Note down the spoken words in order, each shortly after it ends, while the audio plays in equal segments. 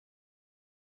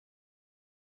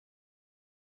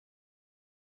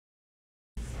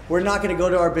We're not going to go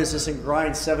to our business and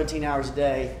grind 17 hours a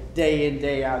day, day in,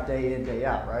 day out,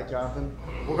 right, Jonathan?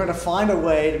 We're going to find a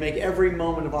way to make every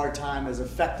moment of our time as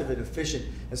effective and efficient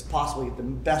as possible, get the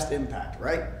best impact,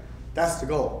 right? That's the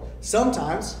goal.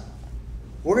 Sometimes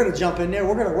we're going to jump in there,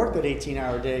 we're going to work that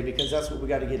 18-hour day because that's what we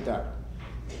got to get done.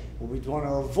 What we want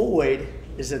to avoid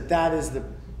is that is the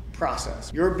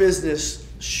process. Your business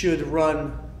should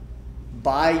run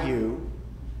by you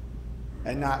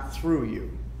and not through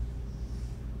you.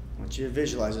 I want you to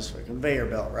visualize this way. Conveyor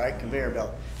belt, right? Conveyor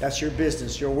belt. That's your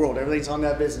business, your world. Everything's on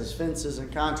that business. Fences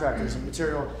and contractors and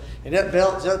material. And that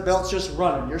belt's just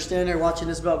running. You're standing there watching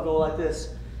this belt go like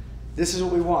this. This is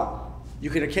what we want. You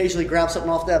can occasionally grab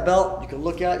something off that belt. You can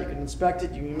look at it. You can inspect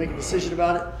it. You can make a decision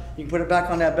about it. You can put it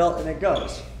back on that belt and it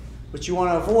goes. What you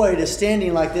want to avoid is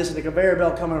standing like this and the conveyor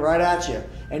belt coming right at you.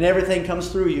 And everything comes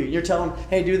through you. You're telling them,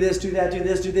 hey, do this, do that, do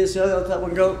this, do this, let that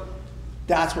one go.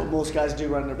 That's what most guys do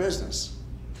running their business.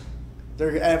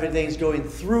 Everything's going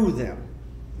through them,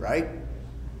 right?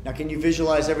 Now, can you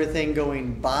visualize everything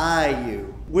going by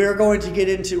you? We're going to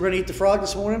eat the frog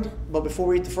this morning, but before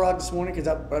we eat the frog this morning, because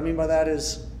what I mean by that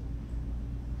is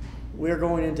we're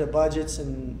going into budgets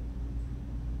and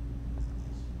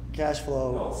cash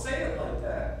flow. Don't say it like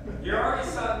that. You're already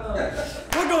signing up.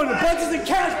 We're going to budgets and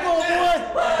cash flow, boy!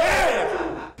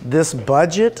 Yeah! This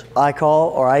budget I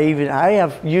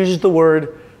have used the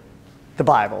word the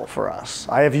Bible for us.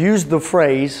 I have used the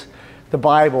phrase, the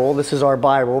Bible, this is our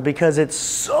Bible, because it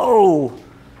is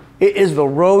the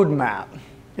roadmap.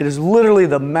 It is literally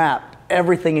the map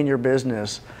everything in your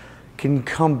business can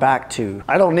come back to.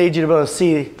 I don't need you to be able to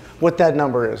see what that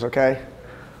number is, okay?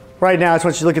 Right now, I just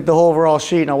want you to look at the whole overall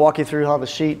sheet, and I'll walk you through how the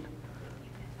sheet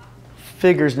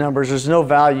figures numbers. There's no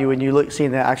value in you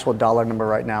seeing the actual dollar number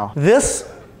right now. This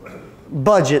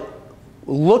budget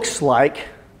looks like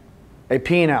a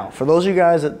P&L. For those of you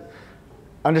guys that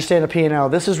understand a P&L,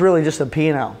 this is really just a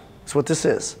P&L. That's what this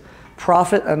is.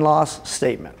 Profit and loss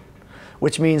statement,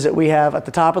 which means that we have at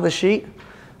the top of the sheet,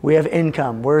 we have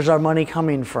income. Where's our money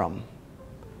coming from?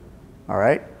 All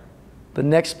right. The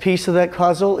next piece of that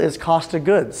puzzle is cost of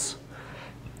goods.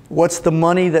 What's the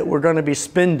money that we're going to be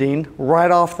spending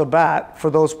right off the bat for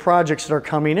those projects that are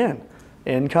coming in?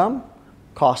 Income,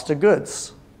 cost of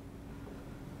goods.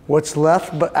 What's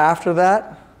left but after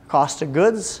that? Cost of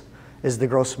goods is the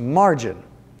gross margin.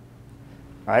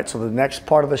 All right, so the next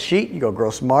part of the sheet, you go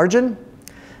gross margin.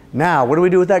 Now, what do we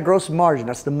do with that gross margin?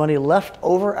 That's the money left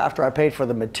over after I paid for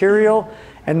the material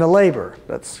and the labor.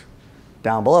 That's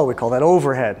down below. We call that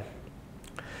overhead.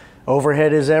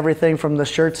 Overhead is everything from the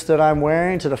shirts that I'm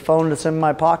wearing, to the phone that's in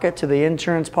my pocket, to the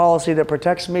insurance policy that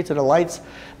protects me, to the lights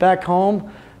back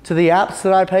home, to the apps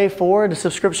that I pay for, the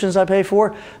subscriptions I pay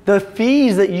for, the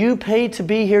fees that you pay to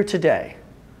be here today.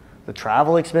 The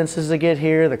travel expenses to get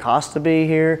here, the cost to be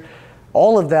here,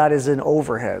 all of that is in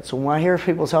overhead. So when I hear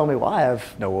people tell me, well, I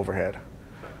have no overhead,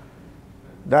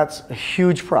 that's a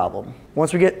huge problem.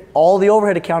 Once we get all the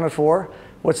overhead accounted for,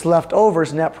 what's left over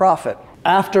is net profit.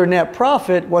 After net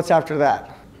profit, what's after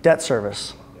that? Debt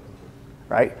service,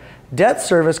 right? Debt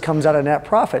service comes out of net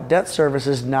profit. Debt service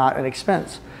is not an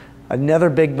expense.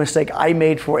 Another big mistake I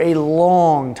made for a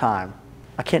long time.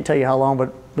 I can't tell you how long,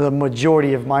 but the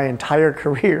majority of my entire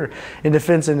career in the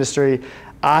defense industry,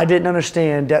 I didn't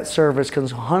understand debt service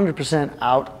comes 100%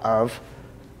 out of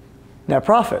net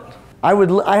profit. I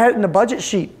had it in the budget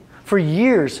sheet for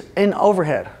years in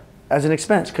overhead as an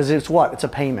expense, because it's what? It's a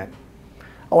payment.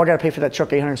 Oh, I got to pay for that truck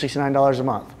 $869 a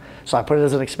month. So I put it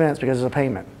as an expense because it's a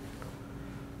payment.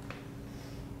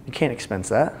 You can't expense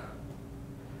that.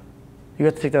 You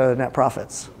have to take that out of net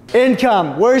profits.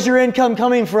 Income. Where's your income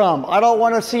coming from? I don't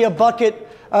want to see a bucket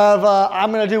of,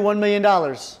 I'm going to do $1 million.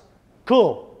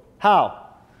 Cool. How?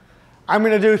 I'm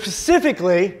going to do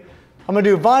specifically, I'm going to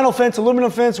do vinyl fence,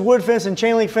 aluminum fence, wood fence, and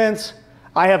chain link fence.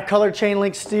 I have colored chain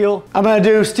link steel. I'm going to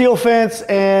do steel fence,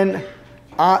 and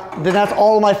then that's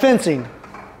all of my fencing.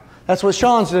 That's what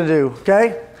Shawn's going to do,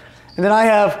 okay? And then I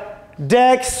have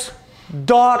decks,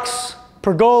 docks,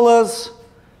 pergolas,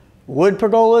 wood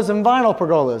pergolas, and vinyl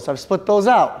pergolas. I've split those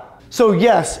out. So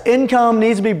yes, income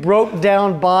needs to be broke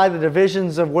down by the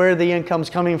divisions of where the income's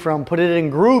coming from. Put it in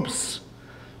groups.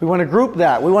 We want to group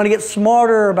that. We want to get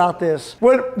smarter about this.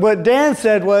 What Dan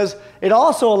said was, it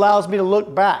also allows me to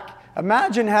look back.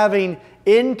 Imagine having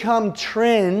income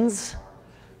trends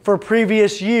for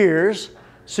previous years,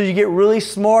 so you get really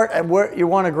smart at where you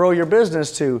want to grow your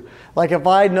business to. Like if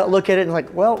I look at it and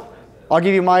like, well, I'll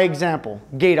give you my example.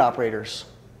 Gate operators.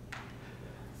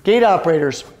 Gate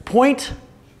operators,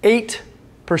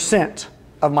 0.8%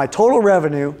 of my total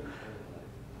revenue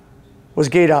was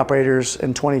gate operators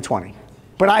in 2020.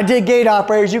 But I did gate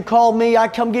operators. You called me,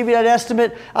 I'd come give you that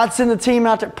estimate. I'd send the team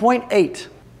out to 0.8.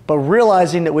 But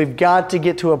realizing that we've got to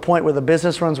get to a point where the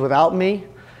business runs without me,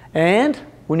 and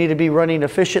we need to be running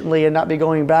efficiently and not be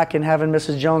going back and having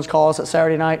Mrs. Jones call us at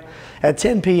Saturday night at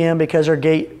 10 p.m. because her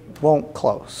gate won't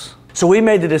close. So we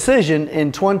made the decision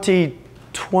in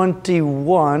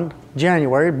 2021,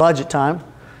 January, budget time.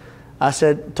 I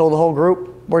told the whole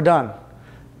group, we're done.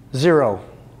 0.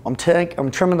 I'm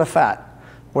trimming the fat.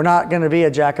 We're not going to be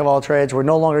a jack of all trades. We're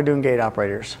no longer doing gate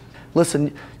operators.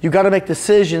 Listen, you got to make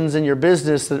decisions in your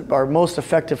business that are most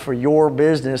effective for your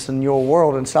business and your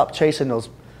world, and stop chasing those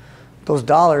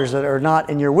dollars that are not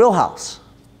in your wheelhouse.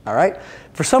 All right?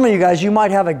 For some of you guys, you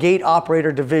might have a gate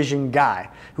operator division guy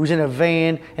who's in a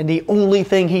van, and the only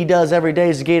thing he does every day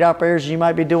is gate operators. You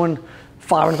might be doing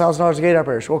 $500,000 of gate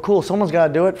operators. Well, cool. Someone's got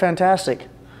to do it. Fantastic.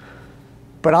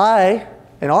 But I,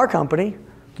 in our company,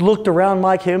 looked around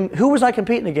like him. Who was I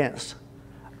competing against?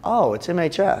 Oh, it's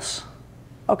MHS.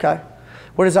 Okay.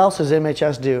 What else does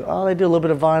MHS do? Oh, they do a little bit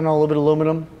of vinyl, a little bit of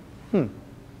aluminum. Let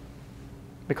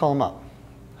me call them up.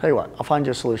 Tell you what, I'll find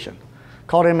you a solution.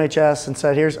 Called MHS and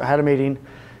said, I had a meeting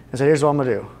and said, here's what I'm going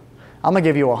to do. I'm going to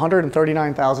give you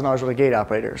 $139,000 worth of gate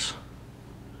operators.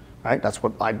 Right? That's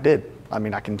what I did. I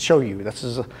mean, I can show you. This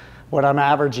is what I'm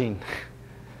averaging.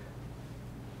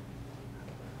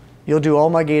 You'll do all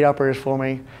my gate operators for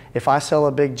me. If I sell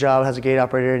a big job, has a gate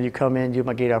operator, and you come in, do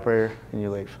my gate operator, and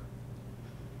you leave.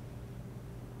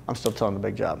 I'm still telling the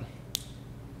big job.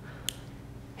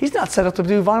 He's not set up to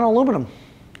do vinyl aluminum.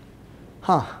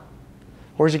 Huh.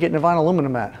 Where's he getting the vinyl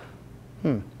aluminum at?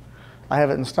 I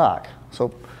have it in stock.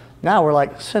 So now we're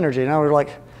like synergy. Now we're like,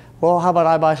 well, how about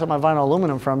I buy some of my vinyl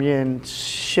aluminum from you and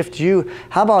shift you?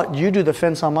 How about you do the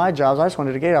fence on my jobs? I just want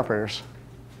to do gate operators.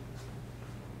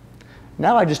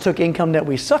 Now I just took income that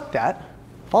we sucked at,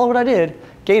 follow what I did,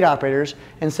 gate operators,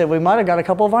 and said we might have got a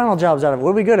couple of vinyl jobs out of it. What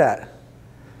are we good at?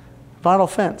 Vinyl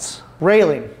fence,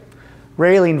 railing,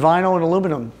 vinyl and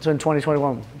aluminum in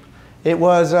 2021. It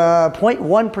was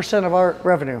 0.1% of our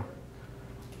revenue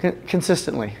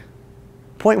consistently,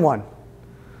 0.1.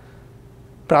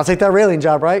 But I'll take that railing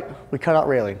job, right? We cut out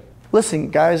railing.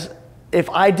 Listen, guys, if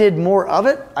I did more of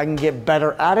it, I can get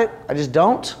better at it. I just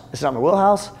don't. It's not my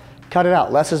wheelhouse. Cut it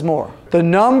out. Less is more. The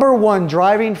number one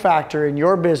driving factor in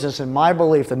your business, in my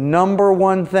belief, the number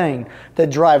one thing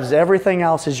that drives everything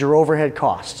else is your overhead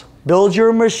cost. Build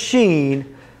your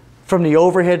machine from the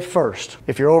overhead first.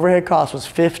 If your overhead cost was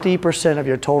 50% of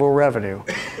your total revenue,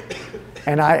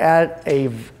 and I add a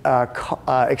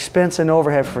expense and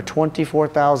overhead for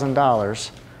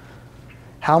 $24,000,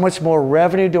 how much more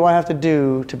revenue do I have to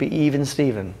do to be even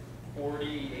Steven?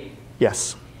 48.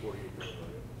 Yes.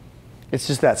 It's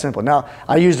just that simple. Now,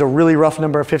 I used a really rough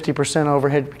number of 50%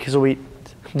 overhead because we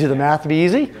do the math to be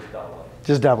easy.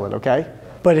 Just double it, okay?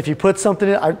 But if you put something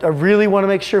in, I really want to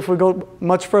make sure if we go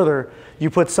much further, you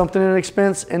put something in an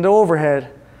expense into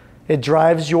overhead, it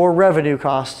drives your revenue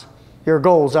cost, your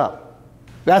goals up.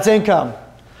 That's income.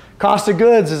 Cost of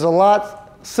goods is a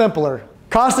lot simpler.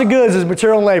 Cost of goods is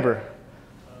material and labor.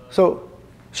 So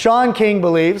Shawn King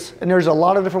believes, and there's a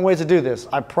lot of different ways to do this.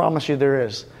 I promise you there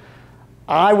is.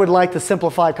 I would like to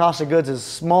simplify cost of goods as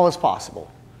small as possible.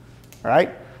 All right?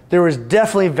 There was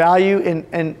definitely value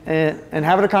in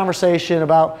having a conversation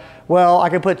about, well, I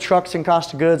can put trucks in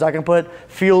cost of goods. I can put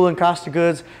fuel in cost of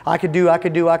goods. I could do.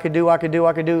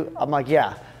 I'm like,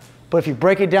 yeah. But if you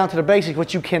break it down to the basics,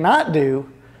 what you cannot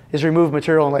do is remove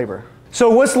material and labor. So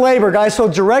what's labor, guys? So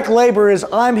direct labor is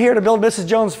I'm here to build Mrs.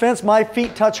 Jones' fence. My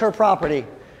feet touch her property.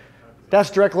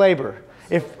 That's direct labor.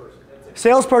 If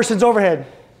salesperson's overhead.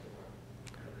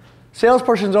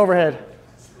 Salesperson's overhead.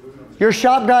 Your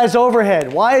shop guy's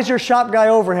overhead. Why is your shop guy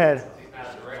overhead?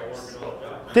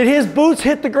 Did his boots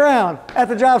hit the ground at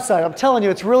the job site? I'm telling you,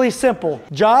 it's really simple.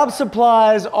 Job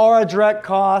supplies are a direct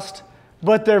cost,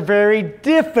 but they're very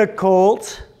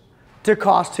difficult to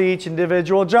cost to each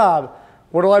individual job.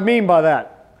 What do I mean by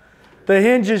that? The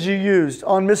hinges you used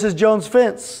on Mrs. Jones'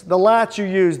 fence, the latch you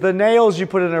used, the nails you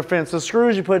put in her fence, the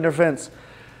screws you put in her fence,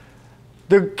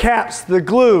 the caps, the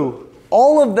glue,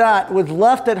 all of that was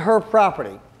left at her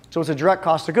property. So it's a direct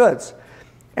cost of goods.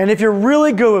 And if you're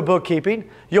really good with bookkeeping,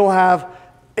 you'll have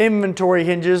inventory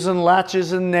hinges and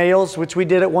latches and nails, which we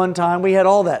did at one time. We had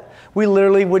all that. We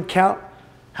literally would count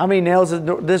how many nails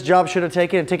this job should have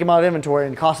taken and take them out of inventory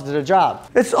and cost it to the job.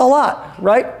 It's a lot,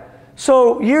 right?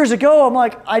 So years ago, I'm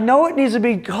like, I know it needs to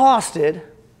be costed.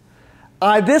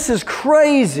 This is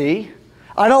crazy.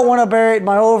 I don't want to bury it in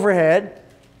my overhead.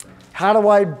 How do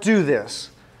I do this?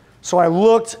 So I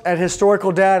looked at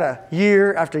historical data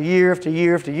year after year after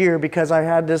year after year because I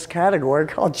had this category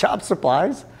called job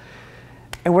supplies.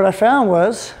 And what I found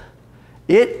was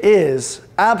it is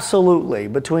absolutely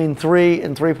between 3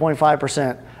 and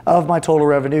 3.5% of my total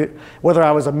revenue, whether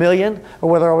I was $1 million or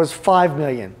whether I was $5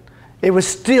 million. It was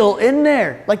still in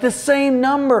there, like the same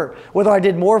number, whether I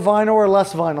did more vinyl or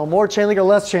less vinyl, more chain link or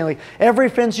less chain link. Every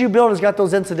fence you build has got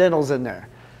those incidentals in there.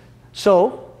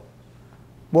 So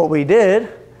what we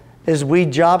did is we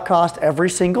job cost every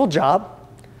single job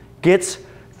gets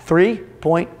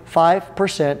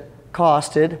 3.5%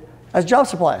 costed as job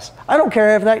supplies. I don't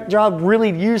care if that job really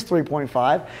used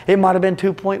 3.5, it might have been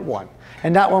 2.1,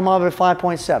 and that one might have been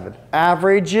 5.7.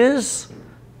 Averages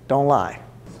don't lie.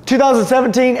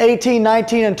 2017, 18,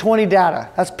 19, and 20 data.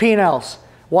 That's P&Ls.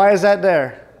 Why is that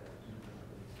there?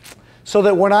 So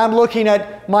that when I'm looking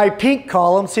at my pink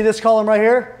column, see this column right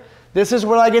here? This is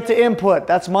what I get to input.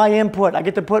 That's my input. I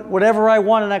get to put whatever I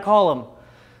want in that column.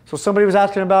 So somebody was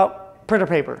asking about printer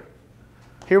paper.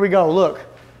 Here we go, look.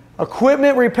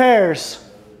 Equipment repairs.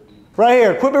 Right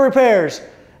here, equipment repairs.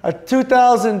 A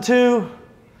 2002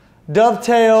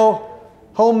 Dovetail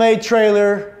homemade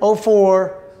trailer,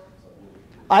 04.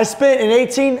 I spent in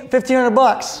 18,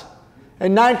 $1,500.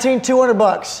 In 19,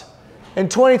 $200. In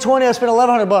 2020, I spent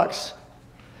 $1,100.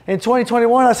 In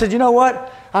 2021, I said, you know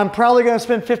what? I'm probably going to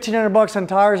spend $1,500 on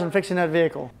tires and fixing that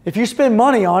vehicle. If you spend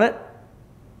money on it,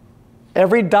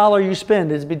 every dollar you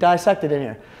spend is to be dissected in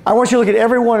here. I want you to look at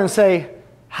every one and say,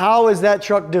 how is that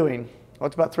truck doing? Well,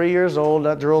 it's about 3 years old.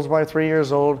 That drill's probably 3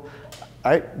 years old.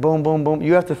 All right, boom, boom, boom.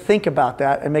 You have to think about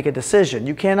that and make a decision.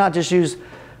 You cannot just use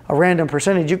a random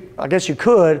percentage. I guess you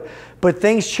could, but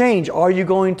things change. Are you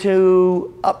going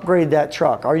to upgrade that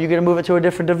truck? Are you going to move it to a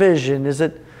different division?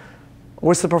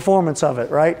 What's the performance of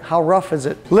it, right? How rough is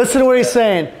it? Listen to what he's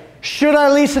saying. Should I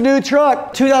lease a new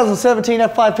truck? 2017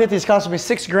 F550 is costing me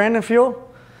 $6,000 in fuel.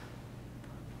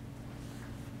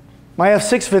 My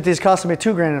F650 is costing me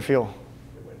 $2,000 in fuel.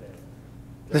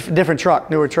 Different truck,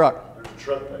 newer truck.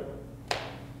 Truck payment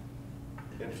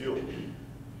and fuel.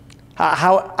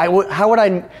 How would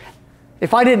I,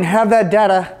 if I didn't have that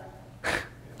data,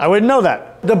 I wouldn't know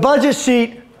that. The budget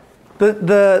sheet,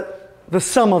 the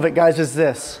sum of it, guys, is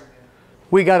this.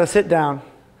 We got to sit down.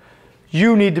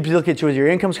 You need to look at where your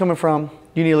income's coming from.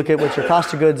 You need to look at what your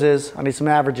cost of goods is. I need some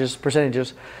averages,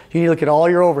 percentages. You need to look at all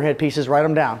your overhead pieces, write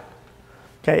them down.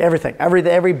 Okay, everything,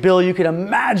 every bill you can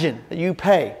imagine that you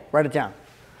pay, write it down.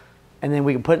 And then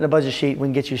we can put it in a budget sheet. We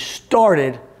can get you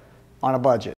started on a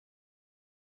budget.